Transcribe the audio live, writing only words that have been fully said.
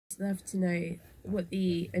Love to know what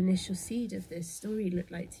the initial seed of this story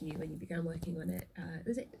looked like to you when you began working on it.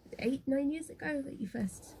 Was it 8-9 years ago that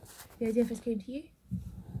the idea first came to you?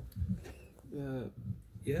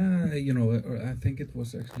 Yeah, I think it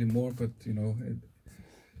was actually more, but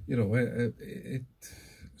it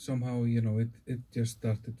somehow, it just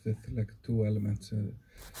started with like two elements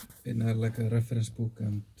in like a reference book,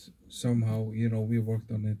 and somehow, we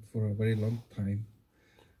worked on it for a very long time,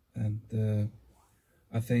 and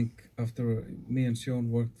I think after me and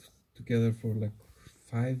Sean worked together for like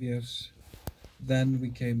 5 years, then we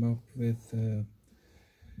came up with,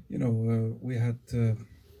 we had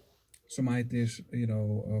some ideas,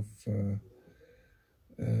 of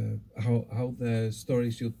how the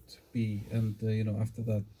story should be, and after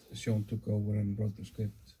that, Sean took over and wrote the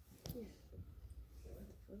script.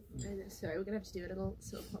 Sorry, we're gonna have to do a little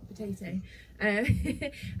sort of hot potato. And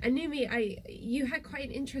Noomi, you had quite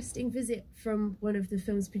an interesting visit from one of the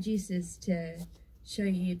film's producers to show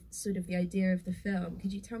you sort of the idea of the film.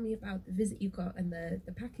 Could you tell me about the visit you got and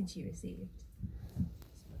the package you received?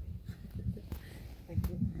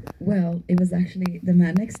 Well, it was actually the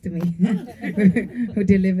man next to me who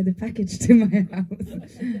delivered the package to my house.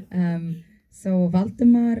 So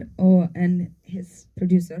Valdimar and his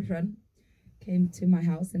producer, Ron, came to my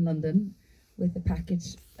house in London with a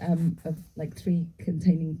package of like 3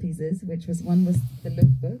 containing pieces, which was one was the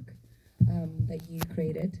lookbook that you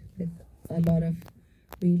created with a lot of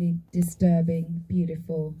really disturbing,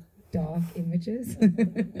 beautiful, dark images,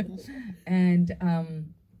 and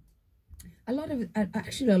a lot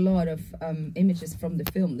of images from the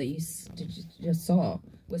film that you just saw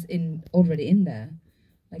was already in there.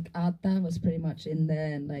 Like Ata was pretty much in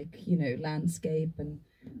there, and like landscape and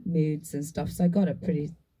moods and stuff. So I got a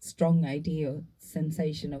pretty strong idea,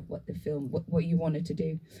 sensation of what the film, what you wanted to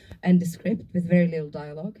do, and the script with very little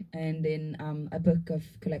dialogue, and in a book of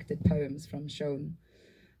collected poems from Sean.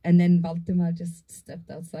 And then Valdimar just stepped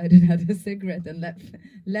outside and had a cigarette and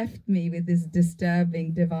left me with this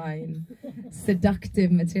disturbing, divine,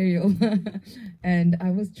 seductive material, and I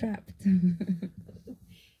was trapped.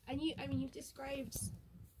 And you've described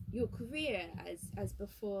your career as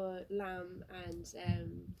before Lamb and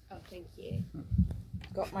oh, thank you.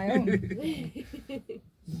 Got my own.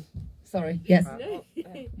 Sorry. Yes. No.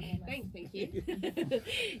 Thank you.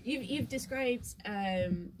 You've described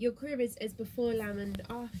your career as before Lamb and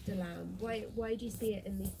after Lamb. Why do you see it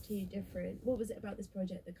in these two different? What was it about this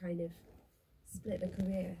project that kind of split the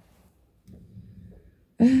career?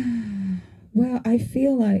 Well, I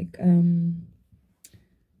feel like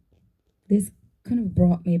this kind of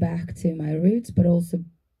brought me back to my roots, but also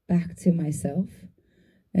back to myself.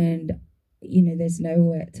 And there's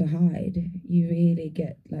nowhere to hide. You really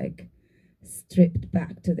get like stripped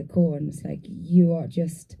back to the core, and it's like you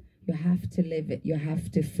have to live it. You have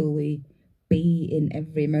to fully be in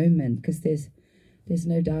every moment, because there's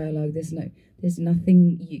no dialogue. There's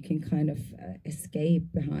nothing you can kind of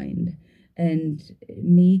escape behind. And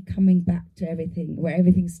me coming back to everything, where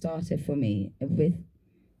everything started for me with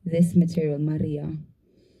this material, Maria,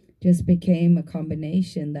 just became a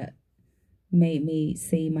combination that made me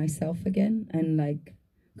see myself again, and like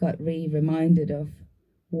got reminded of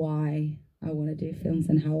why I want to do films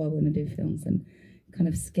and how I want to do films, and kind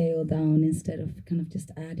of scale down instead of kind of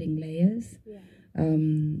just adding layers. Yeah.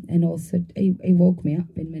 And also it woke me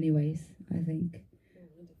up in many ways, I think. Oh,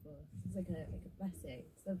 wonderful. It's like a blessing.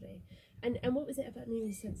 It's lovely. And what was it about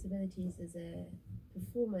Noomi's sensibilities as a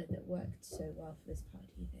performer that worked so well for this part,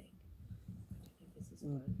 do you think? I don't think this is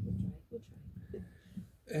fun. We'll try.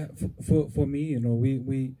 For me,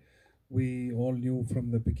 we all knew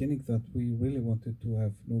from the beginning that we really wanted to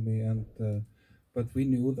have Noomi, and but we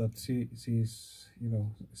knew that she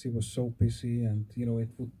was so busy, and it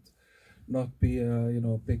would not be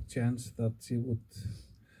a big chance that she would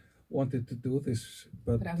wanted to do this.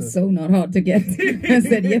 But I'm so not hard to get. I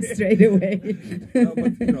said yes straight away. No,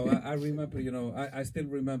 but I remember, I still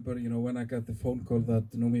remember, when I got the phone call that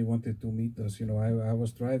Noomi wanted to meet us. I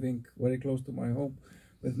was driving very close to my home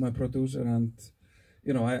with my producer, and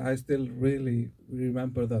I still really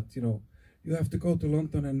remember that you have to go to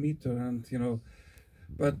London and meet her, and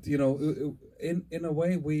but in a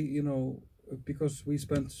way we because we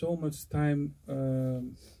spent so much time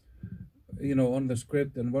on the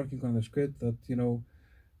script and working on the script, that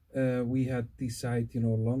we had decided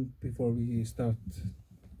long before we start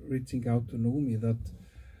reaching out to Noomi that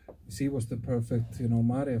she was the perfect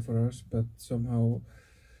Maria for us, but somehow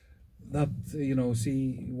that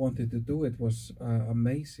she wanted to do it was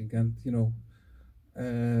amazing, and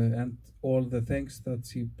and all the things that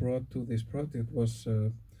she brought to this project was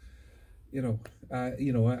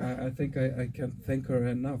I think I can't thank her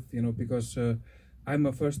enough, because I'm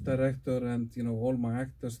a first director, and all my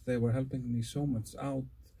actors, they were helping me so much out,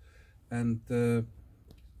 and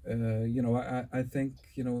I think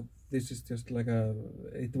this is just like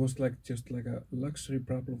it was like just like a luxury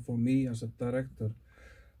problem for me as a director,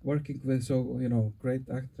 working with so great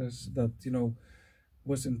actors that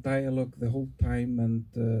was in dialogue the whole time,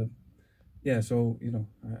 and yeah, so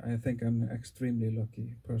I think I'm an extremely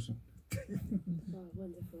lucky person. Oh,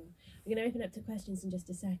 wonderful. We're going to open up to questions in just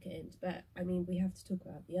a second, but I mean, we have to talk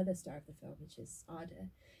about the other star of the film, which is Ada.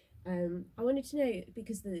 I wanted to know,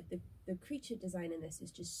 because the creature design in this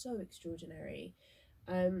is just so extraordinary.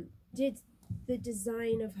 Did the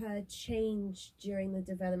design of her change during the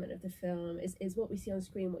development of the film? Is what we see on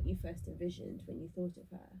screen what you first envisioned when you thought of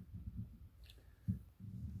her?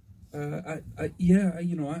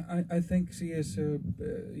 I think she is,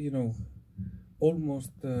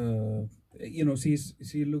 almost,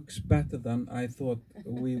 she looks better than I thought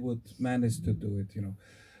we would manage to do it,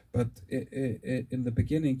 But in the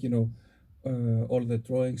beginning, all the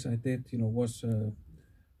drawings I did, was,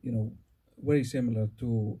 very similar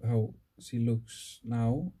to how she looks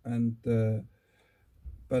now, and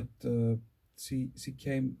but she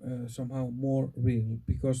came somehow more real,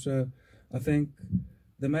 because I think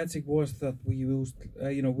the magic was that we used,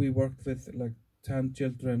 we worked with like 10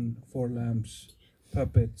 children, 4 lambs,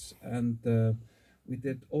 puppets, and we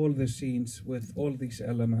did all the scenes with all these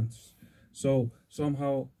elements. So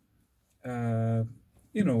somehow,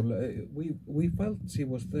 we felt she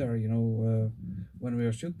was there, when we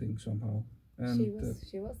were shooting somehow. And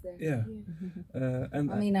she was there. Yeah.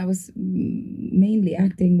 And I mean, I was mainly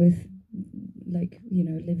acting with, like,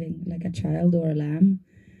 living like a child or a lamb.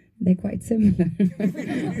 They're quite similar.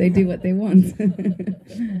 They do what they want.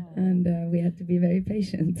 And we had to be very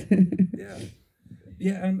patient.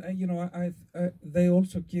 Yeah, and they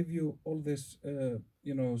also give you all this,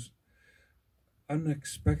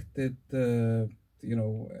 unexpected,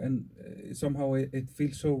 and somehow it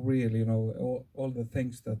feels so real, all the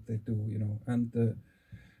things that they do, and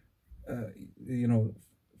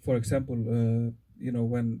for example,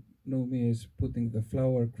 when Noomi is putting the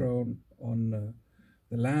flower crown on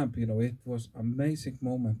the lamp, it was amazing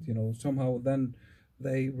moment, somehow then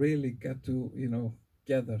they really get to,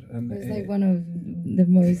 gather. And it was like one of the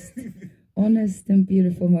most honest and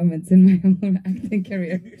beautiful moments in my whole acting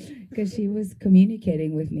career, because she was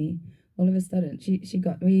communicating with me. All of a sudden, she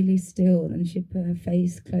got really still, and she put her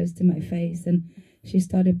face close to my face, and she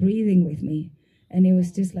started breathing with me. And it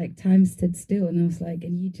was just like time stood still, and I was like,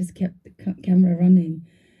 and you just kept the camera running.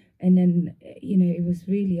 And then, it was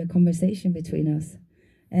really a conversation between us.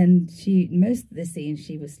 And most of the scenes,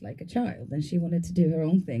 she was like a child, and she wanted to do her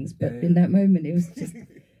own things. But in that moment, it was just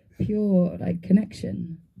pure, like,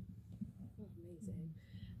 connection. Oh, amazing.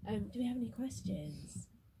 Do we have any questions?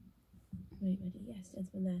 Wait, yes,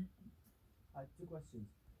 gentleman there. 2 questions.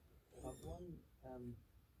 One,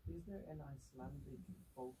 is there an Icelandic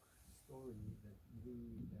folk story that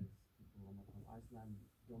we, as people from Iceland,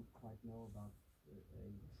 don't quite know about?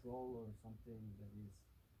 A troll or something that is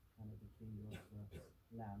kind of the king of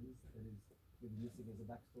lambs, that is really missing as a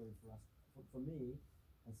backstory for us. For me,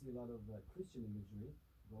 I see a lot of Christian imagery,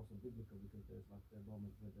 but also biblical, because there's like the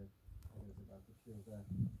moment where there's about to kill the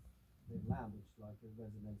lamb, which like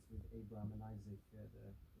resonates with Abraham and Isaac, the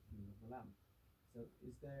king of the lamb. So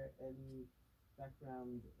is there any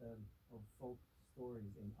background of folk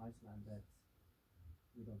stories in Iceland that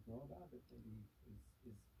we don't know about, that maybe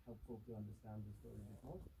is helpful to understand the story a bit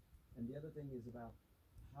more? And the other thing is about,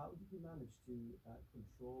 how did you manage to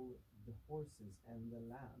control the horses and the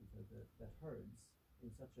lambs, the herds,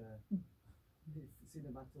 in such a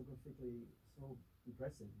cinematographically so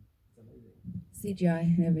impressive? It's amazing. CGI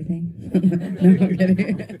and everything. No, I'm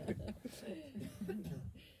kidding.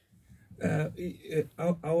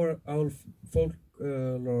 Our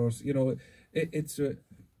folklores, it's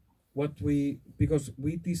what because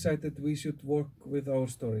we decided we should work with our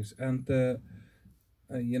stories, and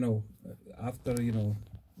after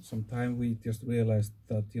some time, we just realized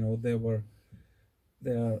that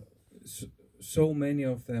there are so many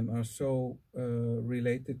of them are so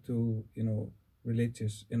related to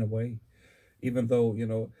religious in a way, even though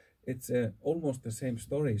it's almost the same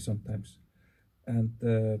story sometimes, and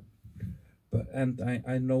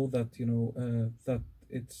I know that that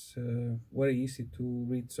it's very easy to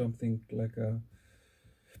read something like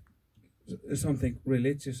something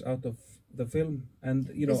religious out of the film, and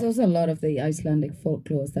you know, there's also a lot of the Icelandic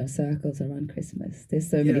folklore that circles around Christmas. There's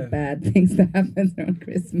so many Yeah. bad things that happen around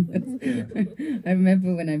Christmas. Yeah. I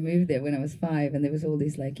remember when I moved there when I was 5, and there was all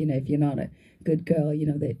these, like, you know, if you're not a good girl, you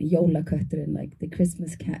know, the jólaköttur, and like the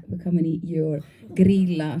Christmas cat would come and eat you, or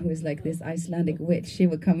Grilla, who is like this Icelandic witch, she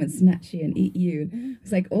would come and snatch you and eat you.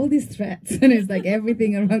 It's like all these threats, and it's like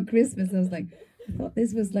everything around Christmas. I was like, I thought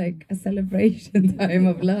this was like a celebration time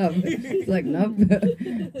of love. It's like, no.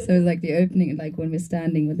 So it's like the opening, like when we're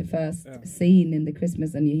standing with the first scene in the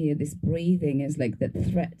Christmas, and you hear this breathing, is like the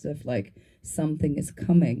threat of like something is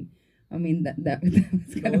coming. I mean, that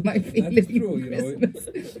was kind of my feeling. That's true, you Christmas.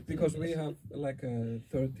 know, because we have like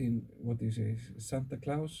 13, what do you say, Santa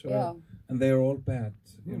Claus, Yeah. and they are all bad,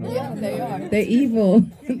 you know. Yeah, they are. They're evil.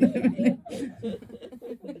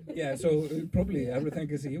 Yeah, so probably everything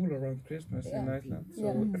is evil around Christmas in Iceland.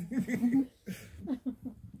 So.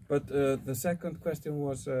 But the second question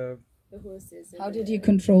was. The horses. How did you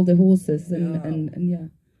control the horses and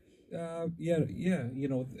Yeah. You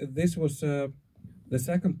know, this was the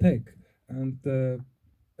second take, and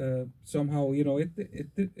somehow, you know, it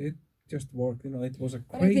just worked. You know, it was a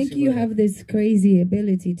crazy. But I think you have this crazy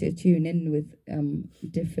ability to tune in with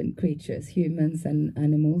different creatures, humans and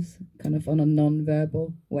animals, kind of on a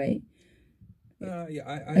non-verbal way.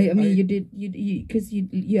 Yeah, I mean,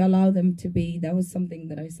 you allow them to be. That was something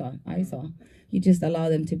that I saw. You just allow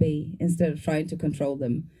them to be instead of trying to control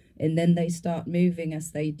them, and then they start moving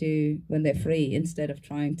as they do when they're free, instead of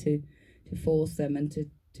trying to force them and to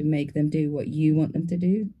make them do what you want them to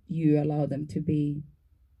do. You allow them to be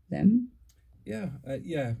them. Yeah,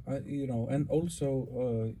 you know, and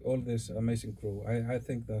also all this amazing crew. I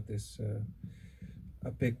think that is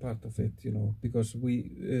a big part of it, you know, because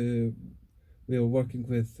we are working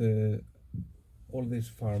with all these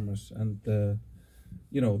farmers, and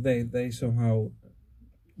you know, they somehow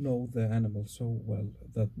know the animals so well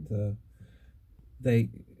that they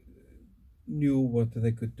knew what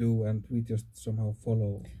they could do, and we just somehow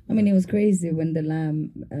follow. I mean, it was crazy when the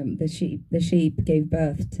lamb, the sheep gave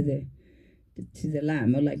birth to the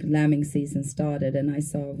lamb, or like lambing season started, and I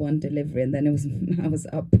saw one delivery, and then I was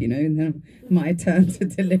up, you know, and then my turn to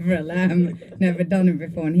deliver a lamb. Never done it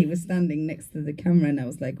before, and he was standing next to the camera, and I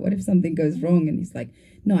was like, what if something goes wrong? And he's like,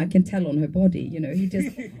 no, I can tell on her body, you know.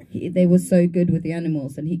 They were so good with the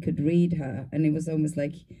animals, and he could read her, and it was almost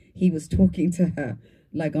like he was talking to her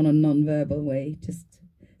like on a non-verbal way, just.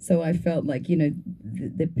 So I felt like, you know,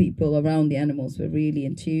 the people around the animals were really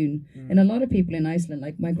in tune. And a lot of people in Iceland,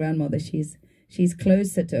 like my grandmother, she's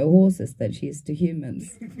closer to horses than she is to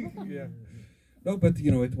humans. Yeah. No, but,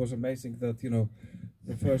 you know, it was amazing that, you know,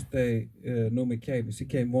 the first day Noomi came. She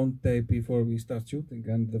came one day before we start shooting,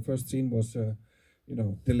 and the first scene was, you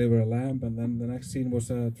know, deliver a lamb, and then the next scene was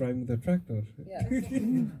driving the tractor. Yeah.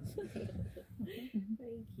 Thank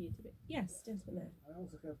you. Yes, gentlemen. I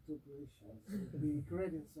also have two questions. The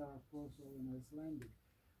credits are of course all in Icelandic,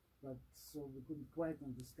 but so we couldn't quite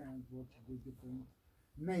understand what the different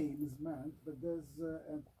names meant. But there's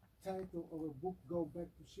a title of a book, Go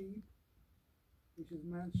Back to Sheep, which is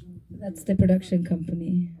mentioned. That's the production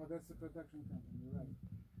company. Oh, that's the production company, right.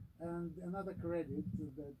 And another credit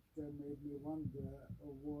that made me wonder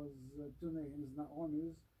was two names,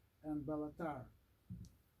 Naomi's and Balatar,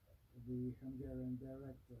 the Hungarian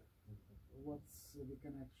director. What's the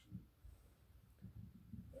connection?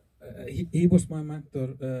 He was my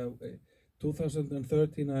mentor.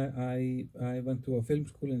 2013, I went to a film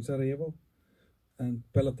school in Sarajevo, and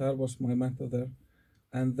Belatar was my mentor there.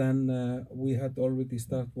 And then we had already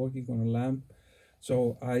started working on a lamp.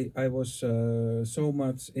 So I was so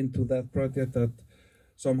much into that project that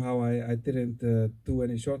somehow I didn't do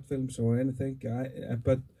any short films or anything.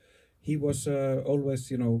 But he was always,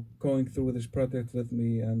 you know, going through this project with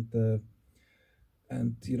me, and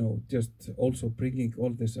you know, just also bringing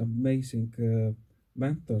all these amazing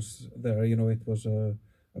mentors there. You know, it was a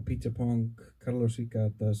Peter Pong, Carlos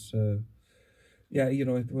Igatas, yeah, you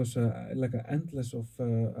know, it was like an endless of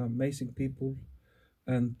amazing people,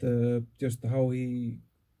 and just how he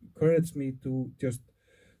encouraged me to just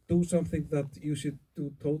do something that you should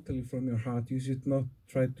do totally from your heart. You should not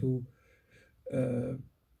try to,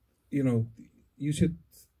 you know, you should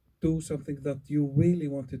do something that you really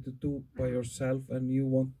wanted to do by yourself, and you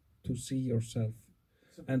want to see yourself.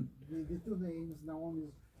 So And the two names,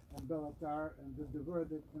 Naomi and Belatar, and the word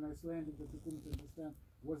that in Icelandic that you couldn't understand,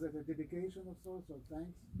 was it a dedication of sorts, or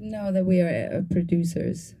thanks? No, that we are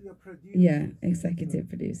producers. You're producers. Yeah, executive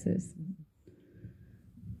producers.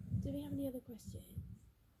 Do we have any other questions?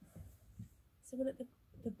 Someone at the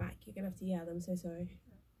back, you're going to have to yell, I'm so sorry.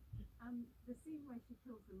 The scene where she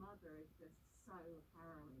kills the mother is just so so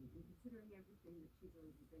harrowing, and considering everything that she's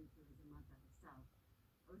already been through as a mother herself,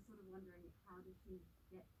 I was sort of wondering, how did she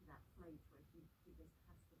get to that place where she just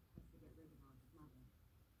has to get rid of her mother?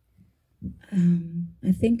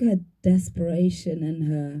 I think her desperation and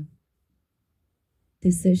her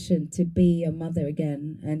decision to be a mother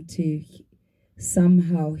again and to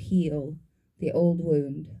somehow heal the old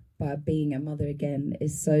wound by being a mother again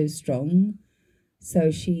is so strong. So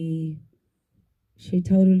she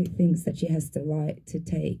totally thinks that she has the right to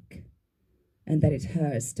take and that it's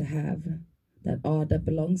hers to have, that Ada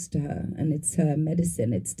belongs to her and it's her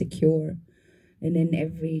medicine, it's the cure. And in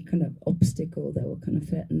every kind of obstacle that will kind of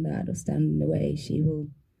threaten that or stand in the way, she will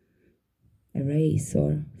erase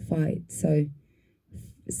or fight. So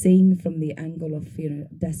seeing from the angle of, you know,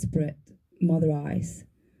 desperate mother eyes,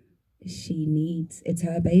 it's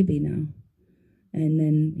her baby now. And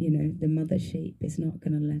then, you know, the mother sheep is not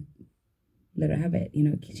going to let her have it. You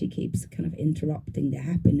know, she keeps kind of interrupting the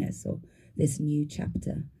happiness or this new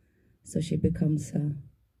chapter. So she becomes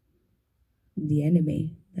the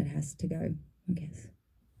enemy that has to go, I guess.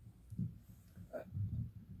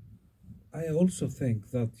 I also think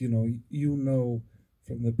that, you know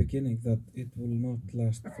from the beginning that it will not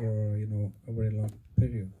last for, a very long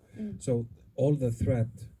period. So all the threat,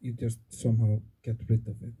 you just somehow get rid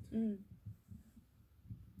of it.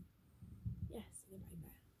 Yes, right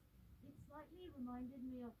there. It slightly reminded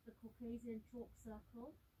me of the Caucasian chalk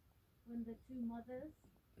circle, when the two mothers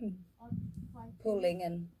are fighting. Pulling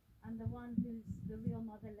and the one who's the real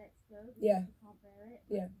mother lets go because she can't bear it.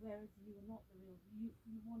 Yeah. Whereas you were not the real,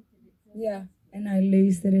 you wanted it. So yeah, and I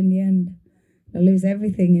lose it in the end. I lose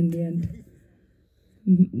everything in the end.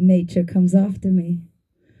 Nature comes after me.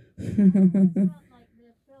 It felt like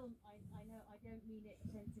the film, I know I don't mean it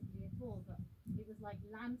offensively at all, but it was like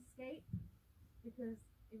landscape, because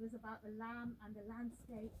it was about the lamb and the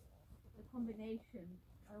landscape, the combination.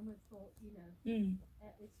 I almost thought,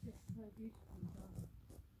 it's just so beautifully done.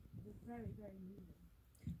 It was very, very moving.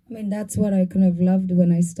 I mean, that's what I kind of loved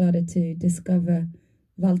when I started to discover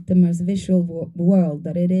Valdimar's visual world,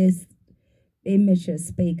 that it is, images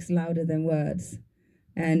speaks louder than words.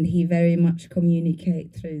 And he very much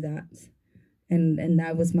communicate through that. And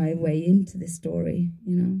that was my way into the story,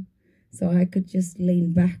 So I could just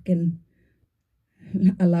lean back and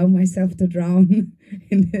allow myself to drown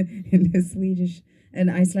in the Swedish and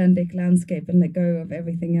Icelandic landscape and let go of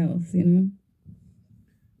everything else,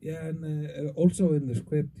 Yeah, and also in the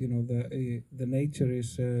script, the nature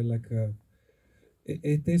is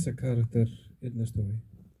it is a character in the story.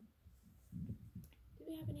 Do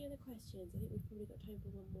we have any other questions? I think we've probably got time for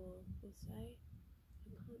one more or so. I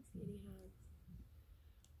can't see any hands.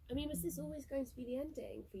 I mean, was this always going to be the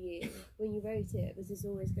ending for you when you wrote it? Was this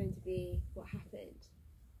always going to be what happened?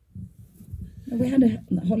 We had a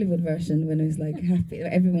Hollywood version when it was like happy.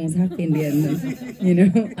 Everyone was happy in the end.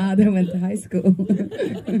 And, Ada went to high school.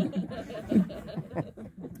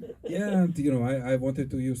 Yeah, and I wanted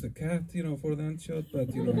to use the cat, for the end shot, but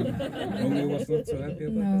Noomi was not so happy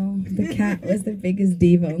about No, the cat was the biggest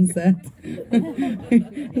diva on set.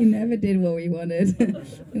 He never did what we wanted.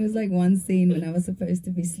 It was like one scene when I was supposed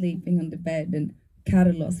to be sleeping on the bed, and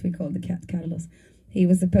Carlos, we called the cat Carlos, he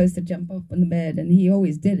was supposed to jump up on the bed, and he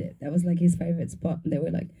always did it. That was like his favorite spot, and they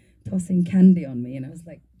were like tossing candy on me, and I was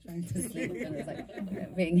like trying to sleep, and I was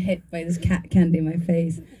like being hit by this cat candy in my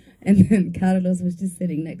face. And then Carlos was just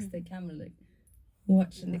sitting next to the camera, like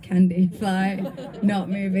watching the candy fly, not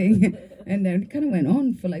moving. And then it kind of went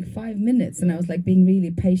on for like 5 minutes, and I was like being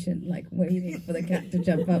really patient, like waiting for the cat to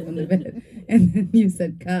jump up on the bed. And then you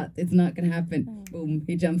said, "Cut, it's not going to happen." Boom,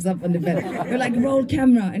 he jumps up on the bed. We're like, "Roll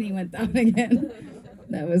camera," and he went down again.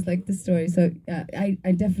 That was like the story. So I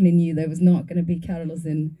definitely knew there was not going to be Carlos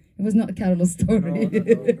in. It was not Carlos' story. No.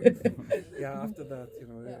 Yeah, after that,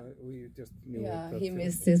 we just knew. Yeah, it, he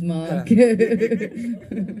missed his mark. Yeah.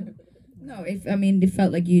 No, it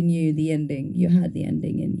felt like you knew the ending. You had the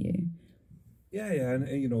ending in you. Yeah, and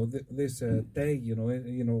this day,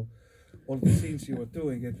 all the scenes you were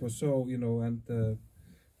doing, it was so, and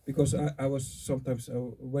because I was sometimes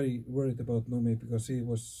very worried about Noomi, because she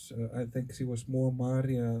was, I think she was more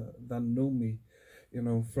Maria than Noomi,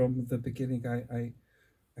 from the beginning.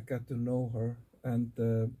 I got to know her, and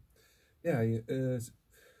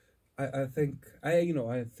I think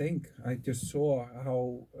I just saw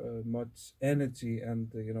how much energy and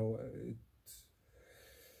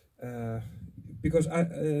because I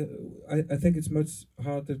think it's much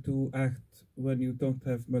harder to act when you don't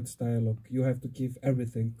have much dialogue. You have to give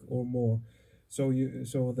everything or more, so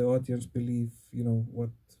the audience believe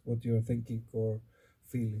what you're thinking or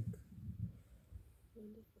feeling.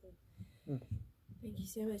 Wonderful. Thank you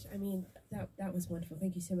so much. I mean, that was wonderful.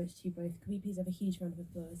 Thank you so much to you both. Can we please have a huge round of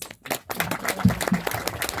applause?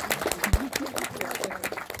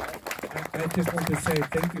 I just want to say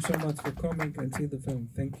thank you so much for coming and see the film.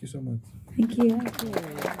 Thank you so much. Thank you.